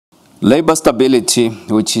Labor stability,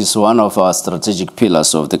 which is one of our strategic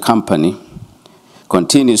pillars of the company,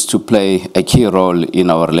 continues to play a key role in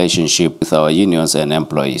our relationship with our unions and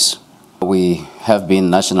employees. We have been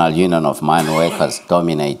National Union of Mine Workers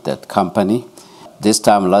dominated company. This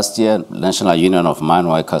time last year, National Union of Mine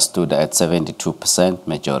Workers stood at 72%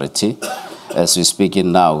 majority. As we speak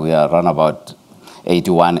in now, we are around about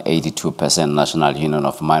 82% National Union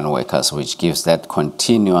of Mine Workers, which gives that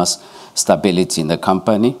continuous stability in the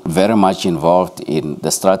company, very much involved in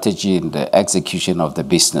the strategy and the execution of the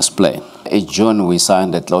business plan. In June, we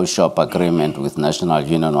signed a closed shop agreement with National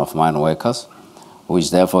Union of Mine Workers,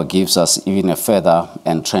 which therefore gives us even a further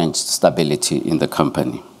entrenched stability in the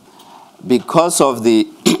company. Because of the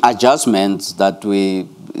adjustments that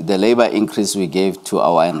the labor increase we gave to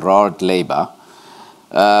our enrolled labor,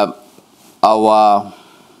 our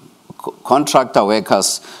contractor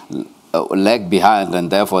workers lag behind,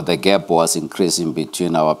 and therefore the gap was increasing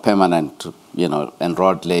between our permanent,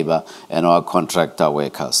 enrolled labor and our contractor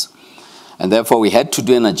workers. And therefore we had to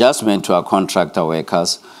do an adjustment to our contractor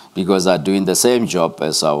workers because they're doing the same job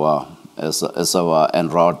as our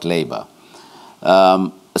enrolled labor.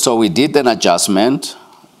 So we did an adjustment.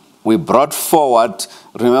 We brought forward,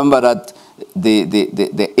 remember that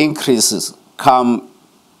the increases come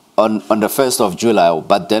on the 1st of July,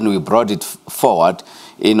 but then we brought it forward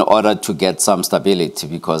in order to get some stability,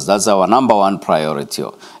 because that's our number one priority,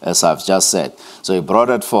 as I've just said. So we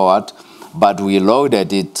brought it forward, but we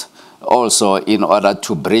loaded it also in order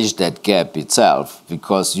to bridge that gap itself,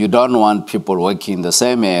 because you don't want people working in the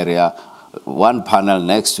same area, one panel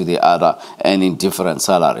next to the other, and in different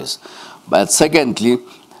salaries. But secondly,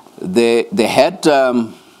 they had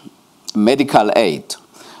medical aid,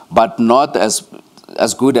 but not as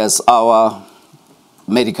good as our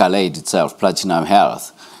medical aid itself, Platinum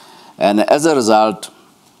Health. And as a result,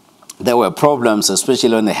 there were problems,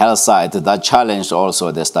 especially on the health side, that challenged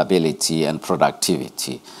also the stability and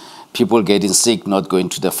productivity. People getting sick, not going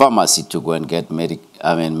to the pharmacy to go and get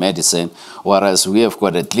medicine, whereas we have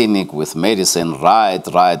got a clinic with medicine right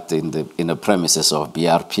in the premises of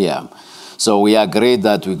BRPM. So we agreed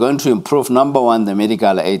that we're going to improve, number one, the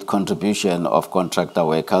medical aid contribution of contractor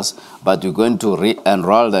workers, but we're going to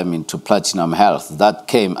re-enroll them into Platinum Health. That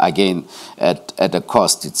came again at a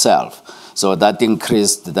cost itself. So that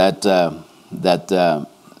increased the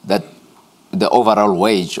overall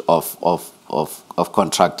wage of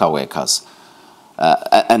contractor workers.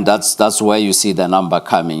 And that's where you see the number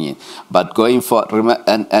coming in. But going for,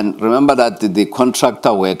 and remember that the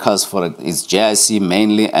contractor workers is JIC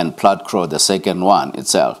mainly and Platcro, the second one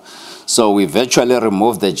itself. So we virtually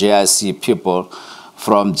removed the JIC people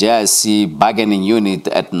from JIC bargaining unit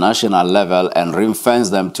at national level and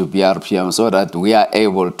ring-fence them to BRPM so that we are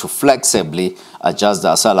able to flexibly adjust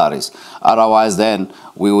their salaries. Otherwise, then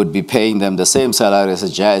we would be paying them the same salary as a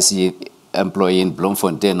JIC employee in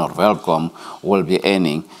Bloemfontein or Welcome will be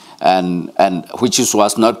earning, and which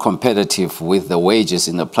was not competitive with the wages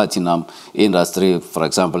in the platinum industry, for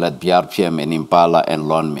example, at BRPM and Impala and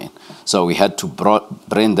Lonmin. So we had to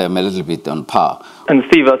bring them a little bit on par. And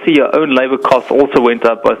Steve, I see your own labor costs also went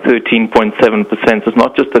up by 13.7%. It's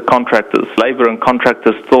not just the contractors. Labor and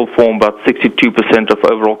contractors still form about 62% of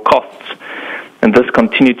overall costs, and this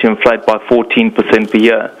continued to inflate by 14% per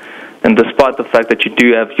year. And despite the fact that you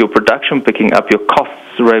do have your production picking up, your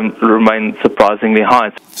costs remain surprisingly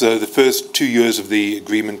high. So the first 2 years of the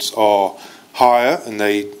agreements are higher, and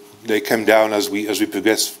they come down as we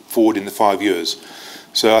progress forward in the 5 years.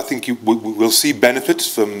 So I think we'll see benefits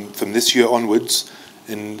from this year onwards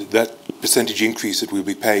in that percentage increase that we'll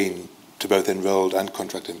be paying to both enrolled and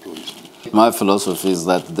contract employees. My philosophy is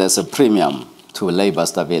that there's a premium to labor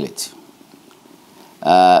stability.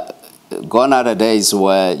 Gone are the days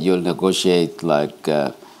where you'll negotiate like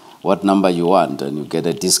what number you want and you get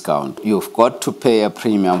a discount. You've got to pay a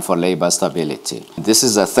premium for labor stability. This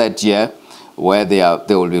is the third year where they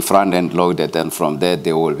will be front-end loaded, and from there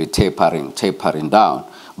they will be tapering down.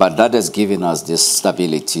 But that has given us this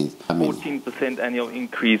stability. 14% annual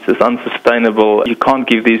increase is unsustainable. You can't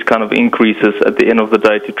give these kind of increases at the end of the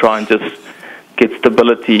day to try and just get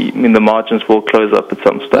stability. I mean, the margins will close up at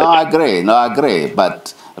some stage. No, I agree.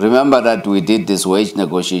 But remember that we did this wage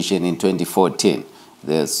negotiation in 2014.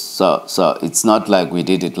 So it's not like we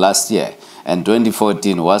did it last year. And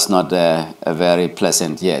 2014 was not a very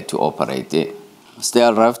pleasant year to operate in.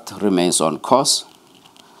 Stairraft remains on course.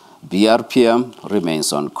 BRPM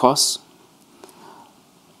remains on course.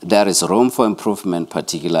 There is room for improvement,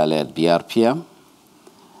 particularly at BRPM.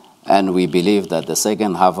 And we believe that the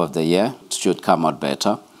second half of the year should come out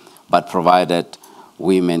better, but provided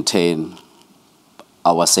we maintain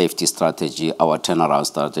our safety strategy, our turnaround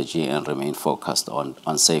strategy, and remain focused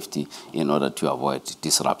on safety in order to avoid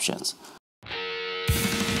disruptions.